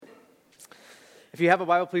If you have a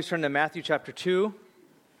Bible, please turn to Matthew chapter 2.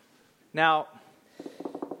 Now,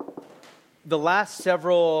 the last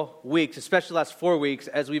several weeks, especially the last 4 weeks,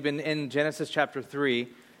 as we've been in Genesis chapter 3,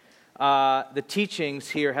 the teachings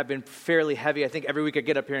here have been fairly heavy. I think every week I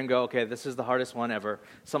get up here and go, okay, this is the hardest one ever,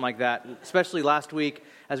 something like that. Especially last week,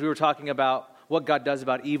 as we were talking about what God does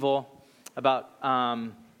about evil, about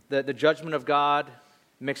the judgment of God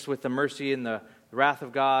mixed with the mercy and the wrath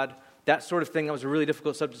of God. That sort of thing, that was a really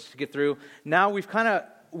difficult subject to get through. Now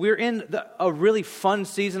we're in a really fun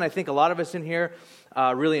season. I think a lot of us in here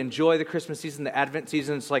really enjoy the Christmas season, the Advent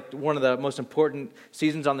season. It's like one of the most important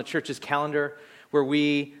seasons on the church's calendar, where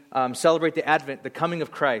we celebrate the Advent, the coming of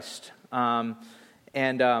Christ. And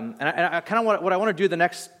I kind of what I want to do the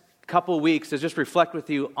next couple of weeks is just reflect with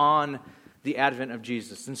you on the Advent of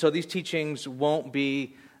Jesus. And so these teachings won't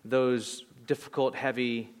be those difficult,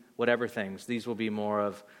 heavy, whatever things. These will be more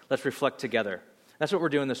of, let's reflect together. That's what we're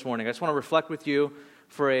doing this morning. I just want to reflect with you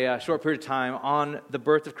for a short period of time on the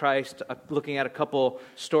birth of Christ, looking at a couple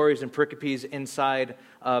stories and pericopes inside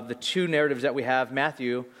of the two narratives that we have,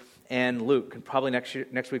 Matthew and Luke. And probably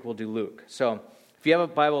next week we'll do Luke. So if you have a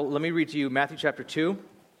Bible, let me read to you Matthew chapter 2.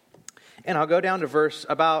 And I'll go down to verse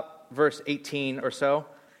 18 or so,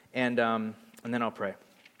 and then I'll pray.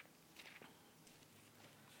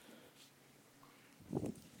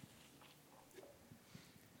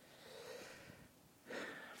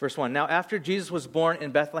 Verse 1, Now after Jesus was born in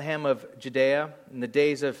Bethlehem of Judea, in the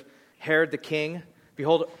days of Herod the king,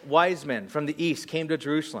 behold, wise men from the east came to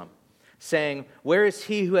Jerusalem, saying, Where is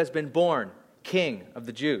he who has been born, King of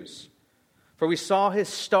the Jews? For we saw his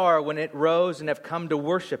star when it rose and have come to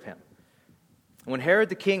worship him. And when Herod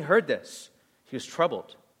the king heard this, he was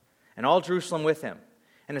troubled, and all Jerusalem with him.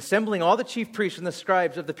 And assembling all the chief priests and the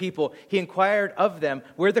scribes of the people, he inquired of them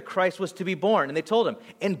where the Christ was to be born. And they told him,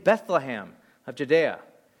 In Bethlehem of Judea.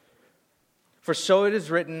 For so it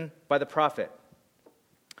is written by the prophet,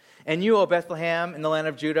 And you, O Bethlehem, in the land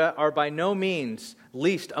of Judah, are by no means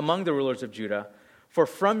least among the rulers of Judah, for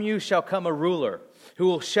from you shall come a ruler who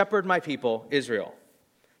will shepherd my people, Israel.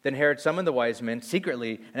 Then Herod summoned the wise men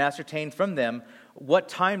secretly and ascertained from them what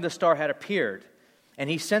time the star had appeared.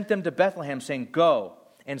 And he sent them to Bethlehem, saying, Go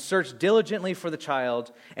and search diligently for the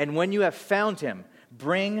child, and when you have found him,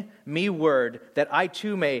 bring me word that I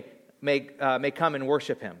too may come and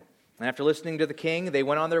worship him. And after listening to the king, they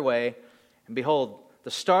went on their way, and behold, the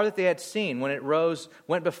star that they had seen when it rose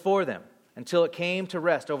went before them until it came to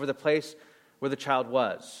rest over the place where the child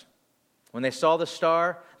was. When they saw the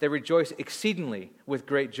star, they rejoiced exceedingly with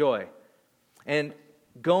great joy. And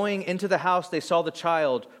going into the house, they saw the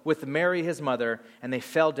child with Mary his mother, and they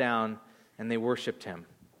fell down and they worshipped him.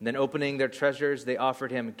 And then opening their treasures, they offered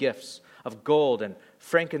him gifts of gold and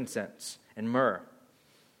frankincense and myrrh.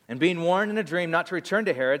 And being warned in a dream not to return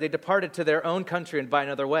to Herod, they departed to their own country and by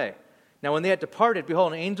another way. Now when they had departed,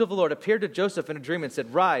 behold, an angel of the Lord appeared to Joseph in a dream and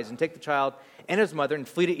said, Rise and take the child and his mother and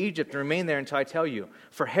flee to Egypt and remain there until I tell you.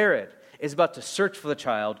 For Herod is about to search for the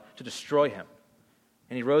child to destroy him.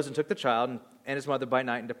 And he rose and took the child and his mother by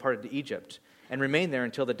night and departed to Egypt and remained there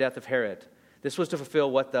until the death of Herod. This was to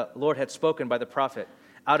fulfill what the Lord had spoken by the prophet,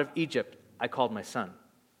 Out of Egypt I called my son.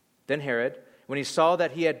 Then Herod, when he saw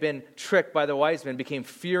that he had been tricked by the wise men, became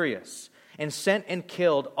furious and sent and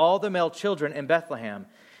killed all the male children in Bethlehem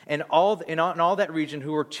and in all that region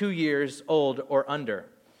who were 2 years old or under,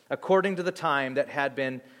 according to the time that had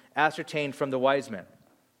been ascertained from the wise men.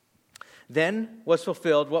 Then was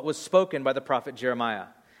fulfilled what was spoken by the prophet Jeremiah.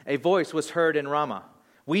 A voice was heard in Ramah,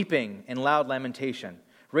 weeping in loud lamentation,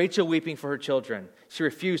 Rachel weeping for her children. She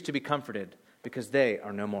refused to be comforted because they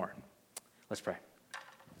are no more. Let's pray.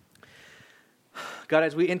 God,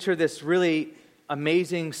 as we enter this really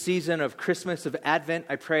amazing season of Christmas, of Advent,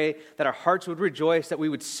 I pray that our hearts would rejoice, that we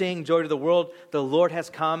would sing joy to the world. The Lord has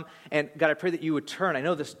come. And God, I pray that you would turn. I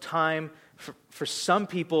know this time for some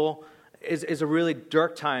people is a really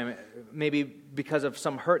dark time, maybe because of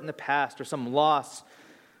some hurt in the past or some loss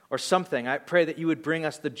or something. I pray that you would bring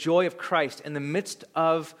us the joy of Christ in the midst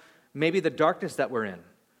of maybe the darkness that we're in.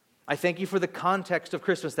 I thank you for the context of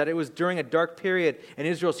Christmas, that it was during a dark period in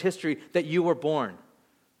Israel's history that you were born.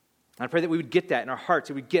 And I pray that we would get that in our hearts,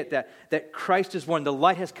 that we get that Christ is born, the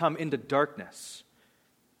light has come into darkness.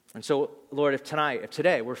 And so, Lord, if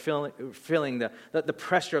today we're feeling the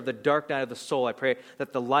pressure of the dark night of the soul, I pray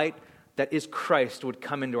that the light that is Christ would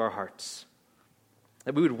come into our hearts,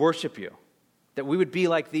 that we would worship you, that we would be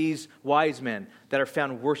like these wise men that are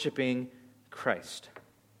found worshiping Christ.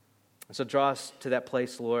 And so draw us to that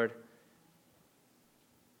place, Lord.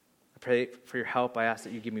 I pray for your help. I ask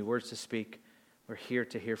that you give me words to speak. We're here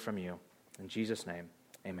to hear from you. In Jesus' name,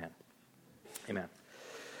 amen. Amen.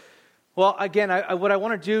 Well, again, what I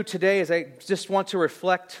want to do today is I just want to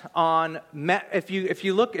reflect on, if you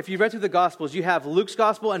read through the Gospels, you have Luke's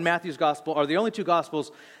Gospel and Matthew's Gospel are the only two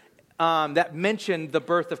Gospels that mention the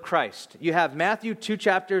birth of Christ. You have Matthew 2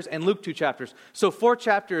 chapters and Luke 2 chapters. So 4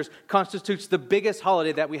 chapters constitutes the biggest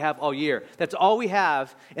holiday that we have all year. That's all we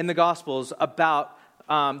have in the Gospels about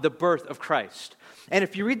the birth of Christ. And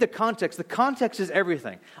if you read the context is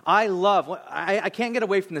everything. I can't get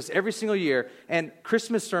away from this every single year, and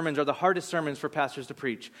Christmas sermons are the hardest sermons for pastors to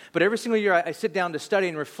preach. But every single year I sit down to study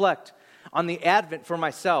and reflect on the Advent for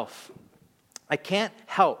myself. I can't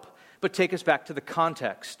help but take us back to the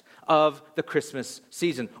context of the Christmas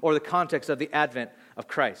season, or the context of the Advent of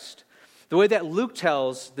Christ. The way that Luke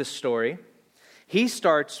tells this story, he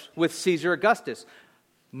starts with Caesar Augustus.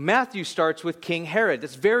 Matthew starts with King Herod.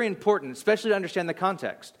 That's very important, especially to understand the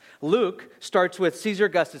context. Luke starts with Caesar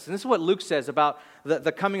Augustus, and this is what Luke says about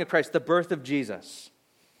the coming of Christ, the birth of Jesus.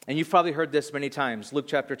 And you've probably heard this many times, Luke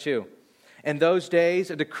chapter 2. In those days,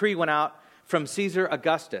 a decree went out from Caesar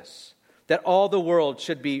Augustus that all the world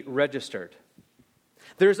should be registered.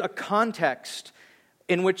 There's a context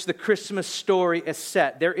in which the Christmas story is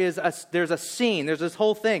set. There's a scene, there's this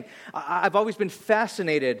whole thing. I've always been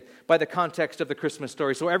fascinated by the context of the Christmas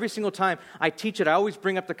story. So every single time I teach it, I always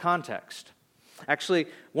bring up the context. Actually,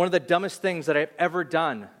 one of the dumbest things that I've ever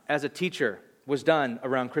done as a teacher was done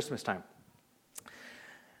around Christmas time.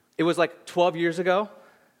 It was like 12 years ago,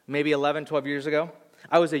 maybe 11, 12 years ago.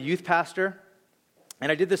 I was a youth pastor,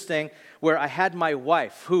 and I did this thing where I had my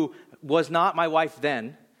wife, who was not my wife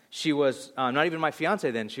then. She was not even my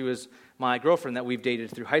fiance then. She was my girlfriend that we've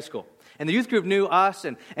dated through high school. And the youth group knew us,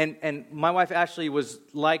 and my wife Ashley was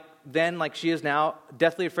like she is now,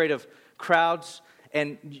 deathly afraid of crowds,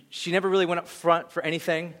 and she never really went up front for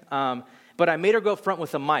anything. But I made her go up front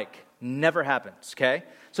with a mic. Never happens, okay?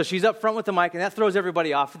 So she's up front with the mic, and that throws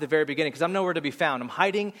everybody off at the very beginning because I'm nowhere to be found. I'm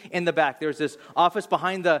hiding in the back. There's this office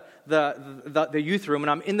behind the youth room, and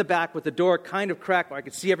I'm in the back with the door kind of cracked where I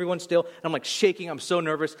could see everyone still, and I'm like shaking. I'm so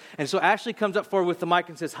nervous. And so Ashley comes up forward with the mic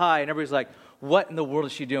and says hi, and everybody's like, what in the world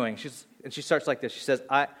is she doing? And she starts like this. She says,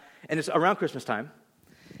 and it's around Christmas time,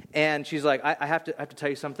 and she's like, I have to tell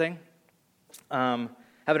you something. I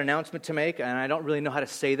have an announcement to make, and I don't really know how to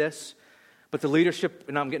say this. But the leadership,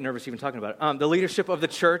 and I'm getting nervous even talking about it, the leadership of the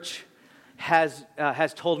church has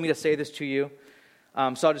told me to say this to you.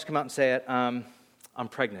 So I'll just come out and say it. I'm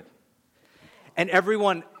pregnant. And every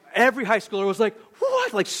high schooler was like,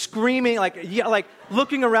 what? Like screaming, like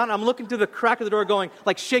looking around. I'm looking through the crack of the door going,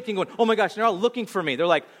 like shaking, going, oh my gosh, they're all looking for me. They're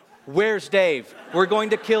like, where's Dave? We're going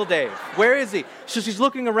to kill Dave. Where is he? So she's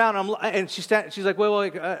looking around, and she's like,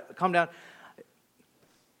 wait, calm down.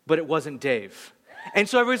 But it wasn't Dave. And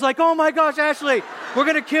so everybody's like, oh my gosh, Ashley, we're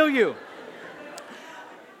going to kill you.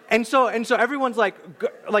 And so everyone's like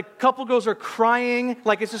couple girls are crying,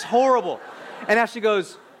 like it's just horrible. And Ashley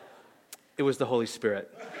goes, it was the Holy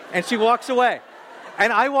Spirit. And she walks away.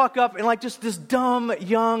 And I walk up and like just this dumb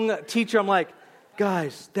young teacher, I'm like,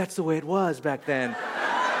 guys, that's the way it was back then.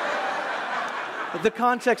 The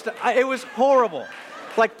context, it was horrible.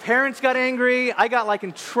 Like parents got angry, I got like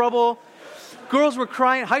in trouble. Girls were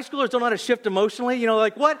crying. High schoolers don't know how to shift emotionally. You know,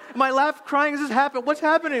 like, what? Am I laughing, crying? Is this happening? What's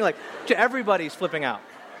happening? Like, everybody's flipping out.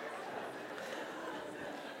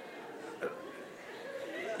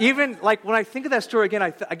 Even, like, when I think of that story again,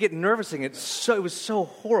 I get nervous. It was so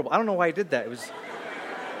horrible. I don't know why I did that. It was...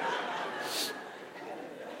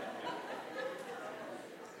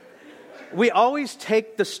 We always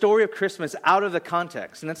take the story of Christmas out of the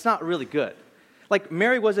context, and that's not really good. Like,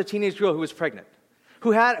 Mary was a teenage girl who was pregnant.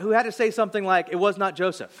 Who had to say something like, it was not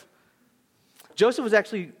Joseph. Joseph was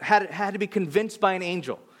actually had to be convinced by an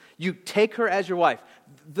angel. You take her as your wife.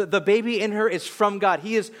 The baby in her is from God.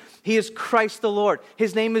 He is Christ the Lord.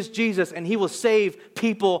 His name is Jesus, and he will save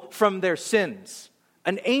people from their sins.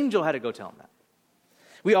 An angel had to go tell him that.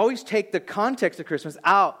 We always take the context of Christmas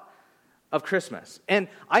out of Christmas. And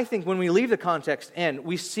I think when we leave the context in,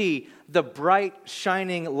 we see the bright,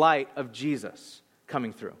 shining light of Jesus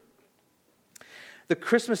coming through. The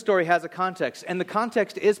Christmas story has a context, and the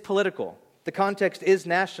context is political. The context is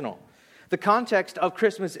national. The context of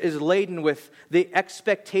Christmas is laden with the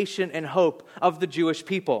expectation and hope of the Jewish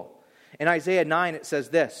people. In Isaiah 9, it says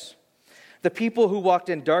this, the people who walked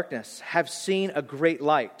in darkness have seen a great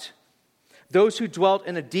light. Those who dwelt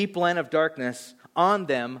in a deep land of darkness, on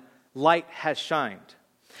them light has shined.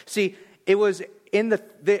 See, it was in the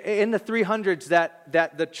 300s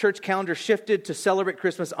that the church calendar shifted to celebrate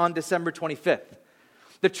Christmas on December 25th.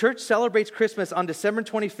 The church celebrates Christmas on December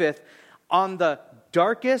 25th on the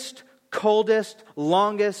darkest, coldest,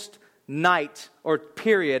 longest night or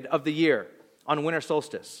period of the year. on winter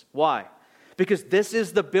solstice. Why? Because this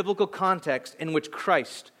is the biblical context in which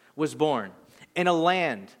Christ was born, in a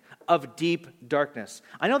land of deep darkness.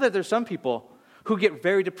 I know that there's some people who get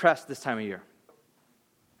very depressed this time of year.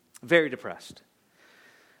 Very depressed.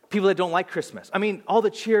 People that don't like Christmas. I mean, all the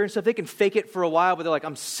cheer and stuff, they can fake it for a while, but they're like,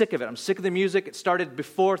 I'm sick of it. I'm sick of the music. It started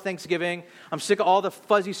before Thanksgiving. I'm sick of all the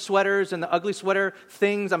fuzzy sweaters and the ugly sweater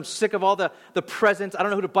things. I'm sick of all the presents. I don't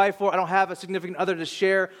know who to buy for. I don't have a significant other to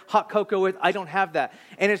share hot cocoa with. I don't have that.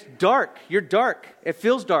 And it's dark. You're dark. It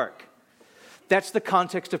feels dark. That's the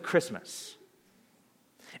context of Christmas.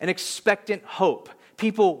 An expectant hope.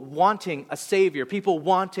 People wanting a Savior. People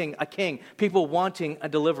wanting a King. People wanting a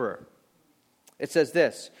deliverer. It says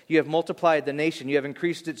this, you have multiplied the nation, you have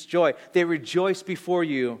increased its joy. They rejoice before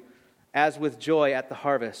you as with joy at the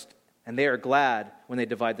harvest, and they are glad when they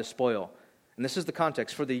divide the spoil. And this is the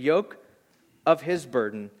context. For the yoke of his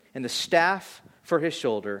burden and the staff for his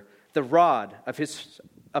shoulder, the rod of his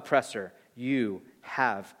oppressor, you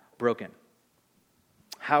have broken.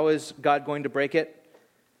 How is God going to break it?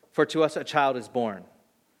 For to us a child is born,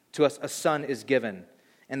 to us a son is given,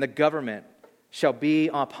 and the government shall be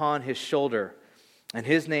upon his shoulder. And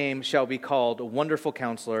his name shall be called Wonderful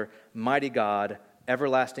Counselor, Mighty God,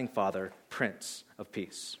 Everlasting Father, Prince of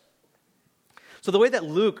Peace. So the way that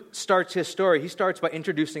Luke starts his story, he starts by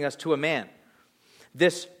introducing us to a man.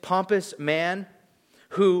 This pompous man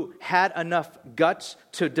who had enough guts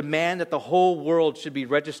to demand that the whole world should be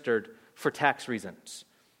registered for tax reasons.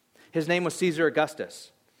 His name was Caesar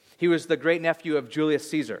Augustus. He was the great-nephew of Julius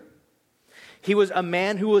Caesar. He was a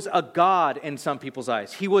man who was a god in some people's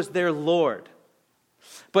eyes. He was their lord.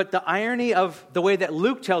 But the irony of the way that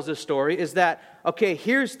Luke tells this story is that, okay,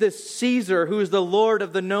 here's this Caesar who is the Lord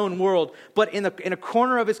of the known world, but in a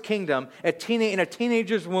corner of his kingdom, in a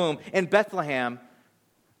teenager's womb in Bethlehem,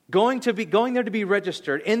 going there to be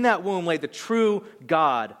registered, in that womb lay the true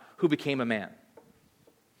God who became a man.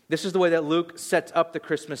 This is the way that Luke sets up the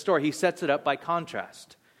Christmas story. He sets it up by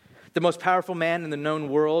contrast. The most powerful man in the known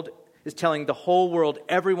world is telling the whole world,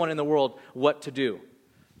 everyone in the world, what to do.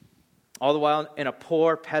 All the while, in a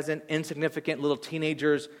poor, peasant, insignificant little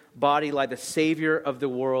teenager's body lie the Savior of the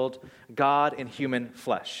world, God in human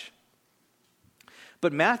flesh.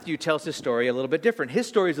 But Matthew tells his story a little bit different. His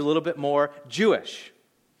story is a little bit more Jewish.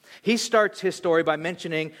 He starts his story by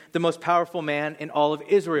mentioning the most powerful man in all of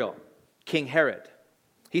Israel, King Herod.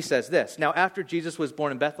 He says this, now after Jesus was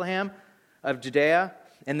born in Bethlehem of Judea,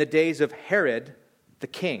 in the days of Herod the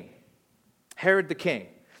king. Herod the king.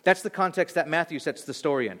 That's the context that Matthew sets the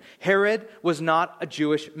story in. Herod was not a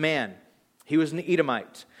Jewish man. He was an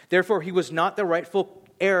Edomite. Therefore, he was not the rightful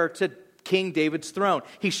heir to King David's throne.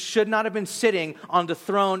 He should not have been sitting on the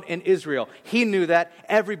throne in Israel. He knew that.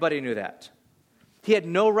 Everybody knew that. He had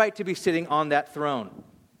no right to be sitting on that throne.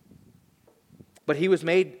 But he was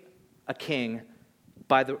made a king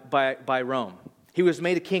by Rome. He was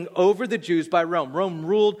made a king over the Jews by Rome. Rome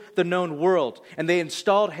ruled the known world, and they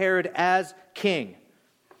installed Herod as king.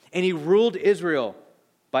 And he ruled Israel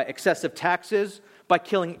by excessive taxes, by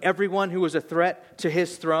killing everyone who was a threat to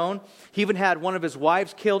his throne. He even had one of his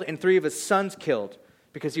wives killed and 3 of his sons killed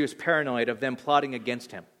because he was paranoid of them plotting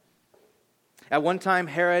against him. At one time,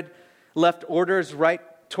 Herod left orders right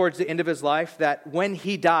towards the end of his life that when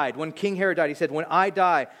he died, when King Herod died, he said, when I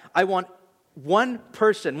die, I want one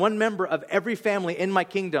person, one member of every family in my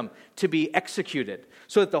kingdom to be executed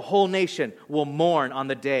so that the whole nation will mourn on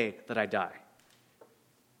the day that I die.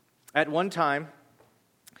 At one time,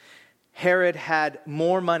 Herod had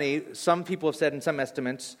more money. Some people have said in some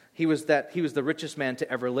estimates, he was the richest man to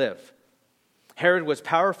ever live. Herod was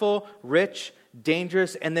powerful, rich,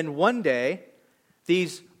 dangerous, and then one day,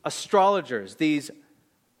 these astrologers, these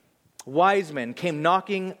wise men came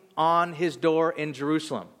knocking on his door in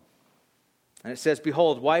Jerusalem. And it says,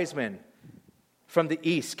 behold, wise men from the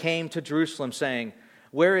east came to Jerusalem saying,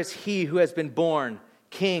 where is he who has been born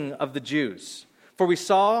King of the Jews? For we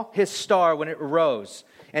saw his star when it arose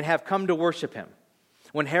and have come to worship him.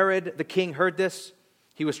 When Herod the king heard this,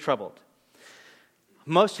 he was troubled.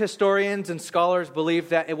 Most historians and scholars believe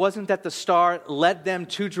that it wasn't that the star led them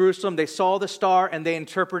to Jerusalem. They saw the star and they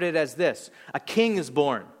interpreted it as this. A king is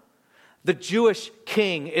born. The Jewish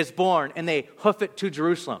king is born, and they hoof it to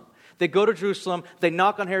Jerusalem. They go to Jerusalem, they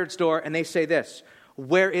knock on Herod's door, and they say this,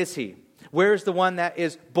 where is he? Where is the one that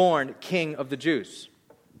is born King of the Jews?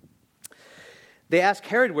 They ask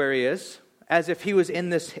Herod where he is, as if he was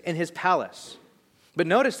in his palace. But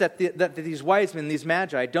notice that these wise men, these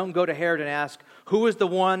magi, don't go to Herod and ask, who is the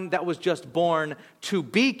one that was just born to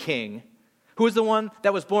be king? Who is the one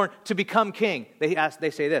that was born to become king? They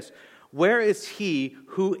say this, where is he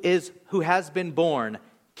who has been born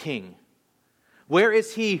king? Where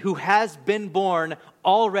is he who has been born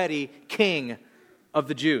already King of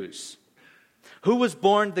the Jews? Who was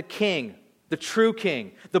born the King, the true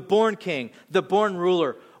King, the born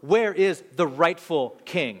ruler? Where is the rightful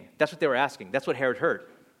King? That's what they were asking. That's what Herod heard.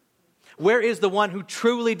 Where is the one who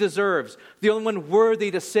truly deserves, the only one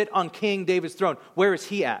worthy to sit on King David's throne? Where is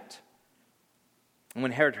he at? And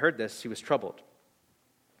when Herod heard this, he was troubled.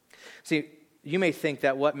 See, you may think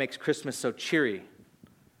that what makes Christmas so cheery,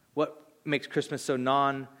 what makes Christmas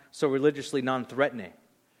so religiously non-threatening.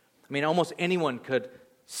 I mean, almost anyone could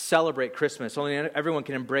celebrate Christmas. Only everyone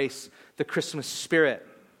can embrace the Christmas spirit.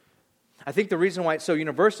 I think the reason why it's so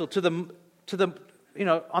universal for the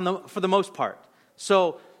most part,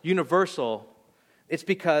 so universal, it's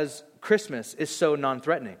because Christmas is so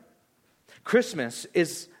non-threatening. Christmas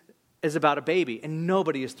is about a baby, and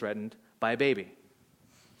nobody is threatened by a baby.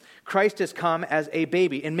 Christ has come as a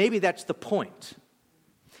baby, and maybe that's the point.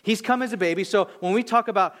 He's come as a baby, so when we talk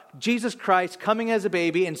about Jesus Christ coming as a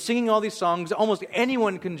baby and singing all these songs, almost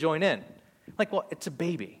anyone can join in. Like, well, it's a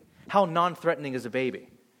baby. How non-threatening is a baby?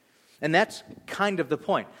 And that's kind of the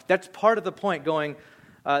point. That's part of the point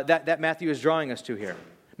that Matthew is drawing us to here.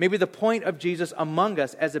 Maybe the point of Jesus among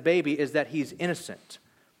us as a baby is that he's innocent,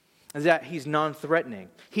 is that he's non-threatening.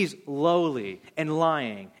 He's lowly and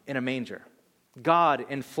lying in a manger. God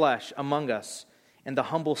in flesh among us in the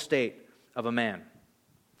humble state of a man.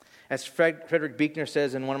 As Frederick Buechner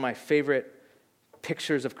says in one of my favorite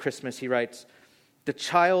pictures of Christmas, he writes, "The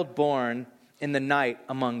child born in the night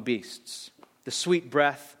among beasts, the sweet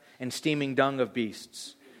breath and steaming dung of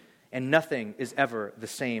beasts, and nothing is ever the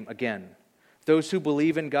same again. Those who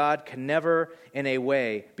believe in God can never in a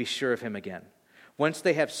way be sure of him again. Once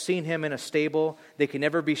they have seen him in a stable, they can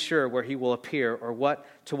never be sure where he will appear or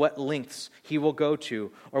to what lengths he will go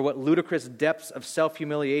to or what ludicrous depths of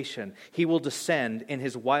self-humiliation he will descend in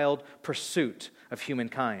his wild pursuit of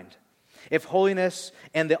humankind. If holiness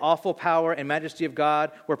and the awful power and majesty of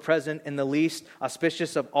God were present in the least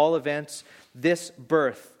auspicious of all events, this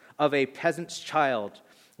birth of a peasant's child,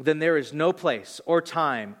 then there is no place or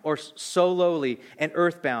time or so lowly and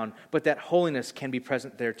earthbound but that holiness can be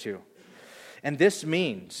present there too. And this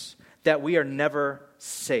means that we are never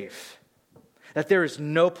safe, that there is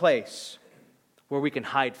no place where we can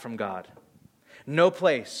hide from God, no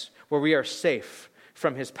place where we are safe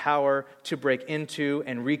from his power to break into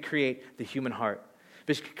and recreate the human heart,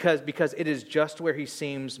 because it is just where he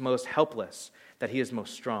seems most helpless that he is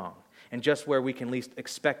most strong, and just where we can least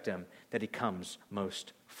expect him that he comes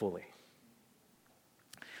most fully.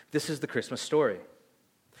 This is the Christmas story.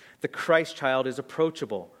 The Christ child is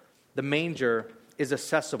approachable. The manger is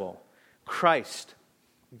accessible. Christ,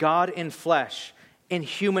 God in flesh, in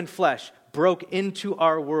human flesh, broke into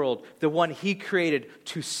our world, the one he created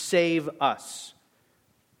to save us.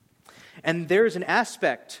 And there's an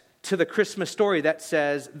aspect to the Christmas story that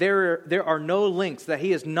says there are no lengths that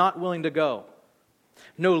he is not willing to go,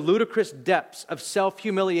 no ludicrous depths of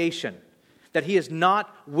self-humiliation that he is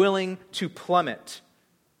not willing to plummet.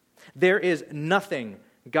 There is nothing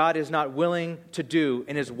God is not willing to do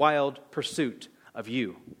in his wild pursuit of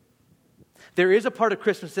you. There is a part of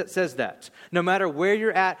Christmas that says that. No matter where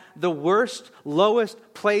you're at, the worst, lowest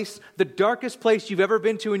place, the darkest place you've ever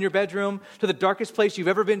been to in your bedroom, to the darkest place you've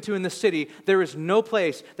ever been to in the city, there is no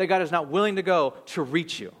place that God is not willing to go to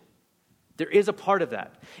reach you. There is a part of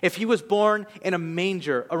that. If he was born in a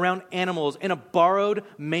manger, around animals, in a borrowed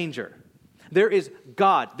manger, there is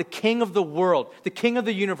God, the King of the world, the King of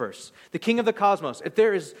the universe, the King of the cosmos.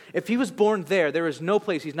 If he was born there, there is no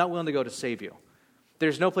place he's not willing to go to save you.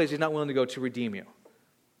 There's no place he's not willing to go to redeem you.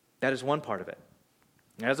 That is one part of it.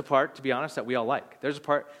 And there's a part, to be honest, that we all like. There's a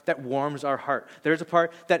part that warms our heart. There's a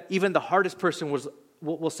part that even the hardest person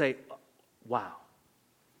will say, wow.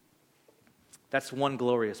 That's one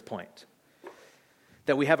glorious point.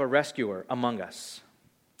 That we have a rescuer among us.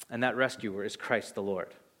 And that rescuer is Christ the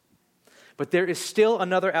Lord. But there is still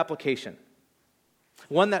another application.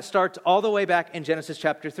 One that starts all the way back in Genesis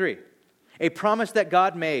chapter 3. A promise that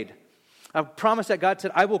God made. A promise that God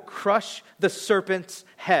said, I will crush the serpent's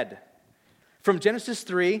head. From Genesis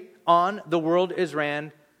 3 on, the world is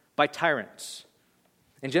ran by tyrants.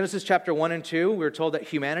 In Genesis chapter 1 and 2, we were told that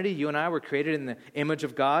humanity, you and I, were created in the image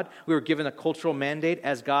of God. We were given a cultural mandate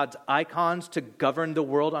as God's icons to govern the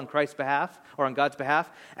world on Christ's behalf, or on God's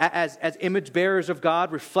behalf. As image bearers of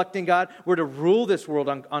God, reflecting God, we're to rule this world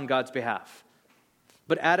on God's behalf.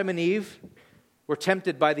 But Adam and Eve were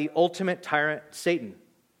tempted by the ultimate tyrant, Satan,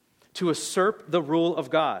 to usurp the rule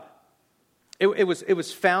of God. It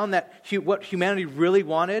was found that what humanity really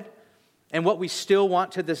wanted, and what we still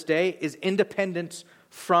want to this day, is independence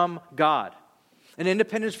from God. An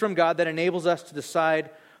independence from God that enables us to decide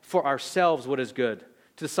for ourselves what is good,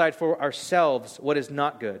 to decide for ourselves what is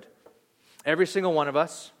not good. Every single one of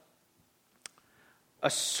us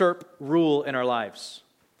usurp rule in our lives.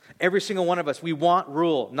 Every single one of us, we want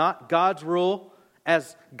rule, not God's rule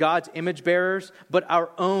as God's image bearers, but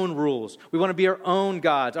our own rules. We want to be our own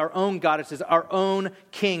gods, our own goddesses, our own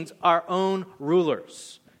kings, our own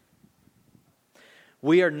rulers.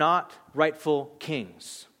 We are not rightful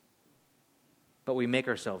kings, but we make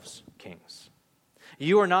ourselves kings.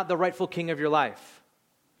 You are not the rightful king of your life,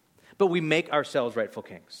 but we make ourselves rightful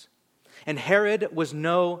kings. And Herod was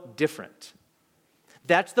no different.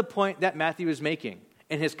 That's the point that Matthew is making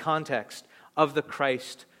in his context of the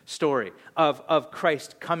Christ story, of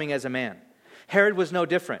Christ coming as a man. Herod was no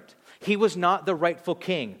different. He was not the rightful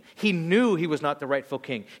king. He knew he was not the rightful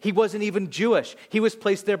king. He wasn't even Jewish. He was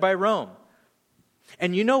placed there by Rome.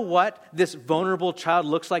 And you know what this vulnerable child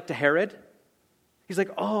looks like to Herod? He's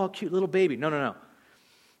like, oh, cute little baby. No.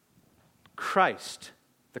 Christ,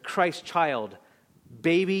 the Christ child,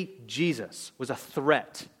 baby Jesus, was a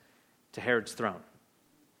threat to Herod's throne.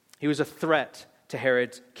 He was a threat to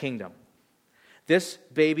Herod's kingdom. This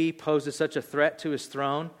baby poses such a threat to his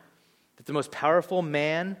throne that the most powerful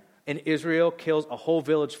man in Israel kills a whole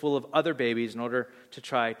village full of other babies in order to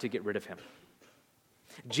try to get rid of him.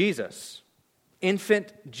 Jesus,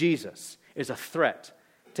 infant Jesus, is a threat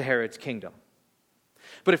to Herod's kingdom.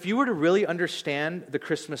 But if you were to really understand the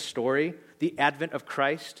Christmas story, the advent of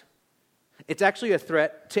Christ, it's actually a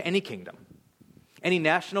threat to any kingdom. Any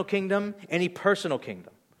national kingdom, any personal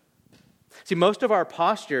kingdom. See, most of our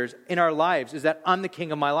postures in our lives is that I'm the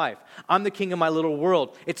king of my life. I'm the king of my little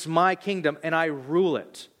world. It's my kingdom and I rule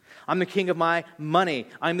it. I'm the king of my money.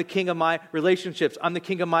 I'm the king of my relationships. I'm the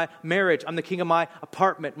king of my marriage. I'm the king of my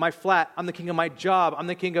apartment, my flat. I'm the king of my job. I'm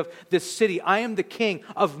the king of this city. I am the king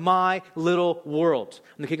of my little world.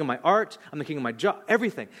 I'm the king of my art. I'm the king of my job.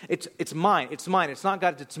 Everything. It's mine. It's mine. It's not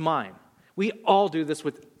God's. It's mine. We all do this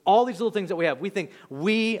with all these little things that we have. We think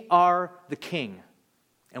we are the king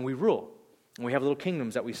and we rule. And we have little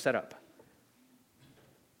kingdoms that we set up.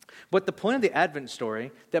 But the point of the Advent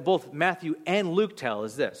story that both Matthew and Luke tell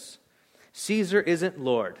is this. Caesar isn't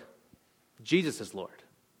Lord. Jesus is Lord.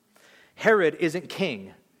 Herod isn't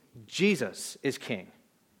king. Jesus is king.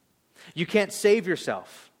 You can't save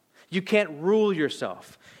yourself. You can't rule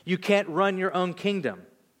yourself. You can't run your own kingdom.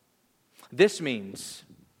 This means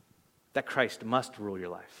that Christ must rule your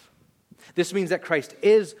life. This means that Christ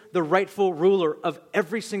is the rightful ruler of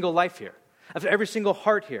every single life here, of every single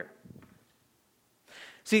heart here.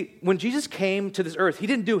 See, when Jesus came to this earth, he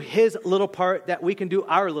didn't do his little part that we can do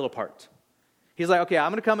our little part. He's like, okay,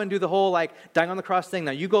 I'm going to come and do the whole dying on the cross thing.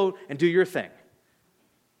 Now you go and do your thing.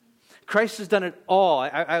 Christ has done it all.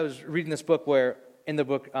 I was reading this book where, in the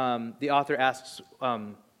book, the author asks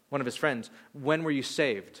one of his friends, when were you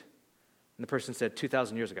saved? And the person said,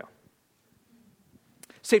 2,000 years ago.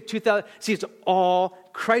 Saved 2,000. See, it's all,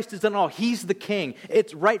 Christ has done it all. He's the king.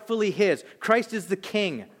 It's rightfully his. Christ is the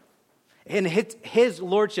king. In his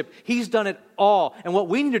lordship, he's done it all. And what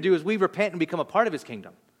we need to do is we repent and become a part of his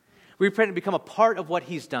kingdom. We repent and become a part of what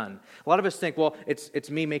he's done. A lot of us think, well, it's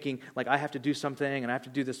me making, I have to do something, and I have to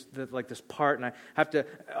do this part, and I have to,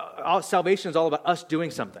 salvation is all about us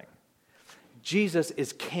doing something. Jesus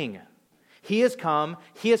is king. He has come,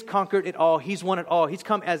 he has conquered it all, he's won it all. He's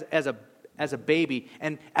come as a baby,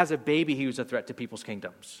 and as a baby, he was a threat to people's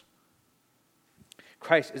kingdoms.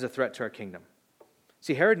 Christ is a threat to our kingdom.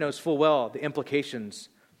 See, Herod knows full well the implications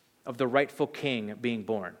of the rightful king being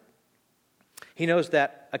born. He knows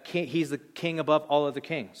that he's the king above all other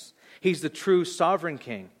kings. He's the true sovereign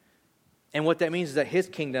king. And what that means is that his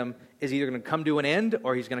kingdom is either going to come to an end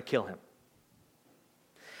or he's going to kill him.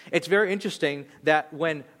 It's very interesting that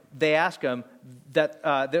when they ask him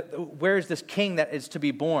where is this king that is to be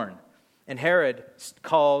born? And Herod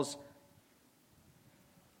calls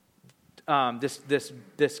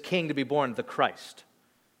this king to be born the Christ.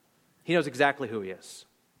 He knows exactly who he is.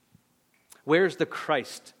 Where's the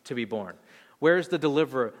Christ to be born? Where's the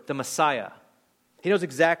deliverer, the Messiah? He knows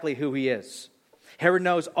exactly who he is. Herod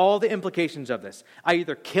knows all the implications of this. I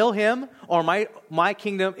either kill him or my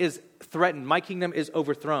kingdom is threatened. My kingdom is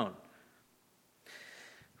overthrown.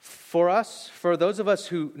 For those of us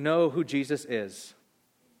who know who Jesus is,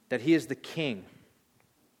 that he is the king,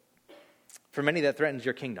 for many that threatens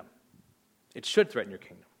your kingdom. It should threaten your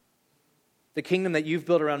kingdom. The kingdom that you've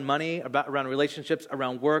built around money, around relationships,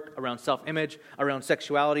 around work, around self-image, around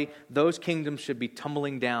sexuality, those kingdoms should be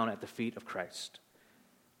tumbling down at the feet of Christ.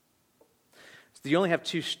 So you only have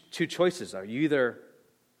two choices. You either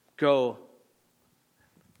go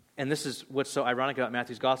And this is what's so ironic about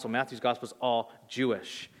Matthew's gospel. Matthew's gospel is all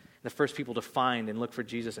Jewish. The first people to find and look for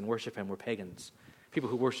Jesus and worship him were pagans, people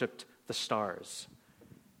who worshiped the stars.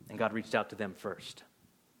 And God reached out to them first.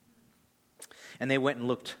 And they went and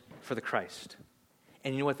looked for the Christ.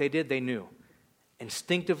 And you know what they did? They knew.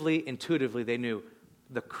 Instinctively, intuitively, they knew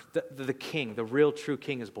the king, the real true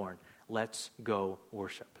king is born. Let's go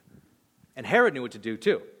worship. And Herod knew what to do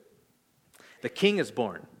too. The king is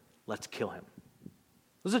born. Let's kill him.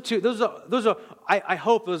 I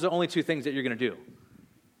hope those are the only two things that you're going to do.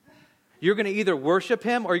 You're going to either worship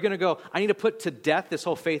him or you're going to go, I need to put to death this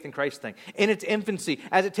whole faith in Christ thing. In its infancy,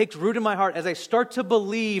 as it takes root in my heart, as I start to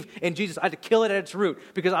believe in Jesus, I have to kill it at its root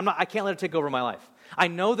because I can't let it take over my life. I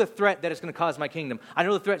know the threat that it's going to cause my kingdom. I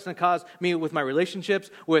know the threat it's going to cause me with my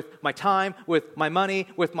relationships, with my time, with my money,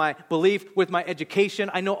 with my belief, with my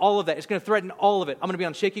education. I know all of that. It's going to threaten all of it. I'm going to be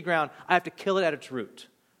on shaky ground. I have to kill it at its root.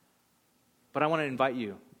 But I want to invite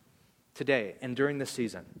you today and during this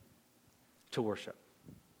season to worship.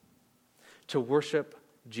 To worship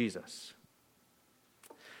Jesus.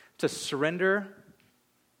 To surrender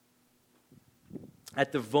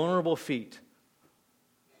at the vulnerable feet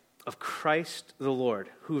of Christ the Lord,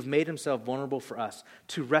 who has made himself vulnerable for us,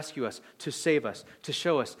 to rescue us, to save us, to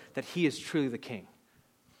show us that he is truly the King.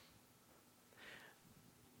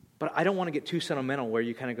 But I don't want to get too sentimental where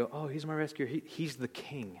you kind of go, oh, he's my rescuer. He's the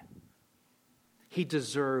King. He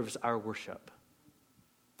deserves our worship.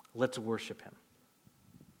 Let's worship him.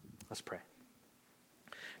 Let's pray.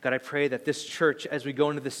 God, I pray that this church, as we go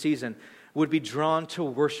into this season, would be drawn to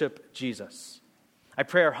worship Jesus. I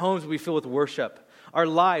pray our homes will be filled with worship. Our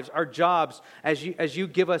lives, our jobs, as you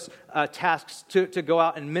give us tasks to go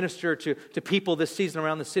out and minister to people this season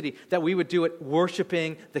around the city, that we would do it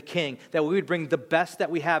worshiping the King, that we would bring the best that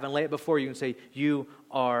we have and lay it before you and say, you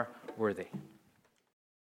are worthy.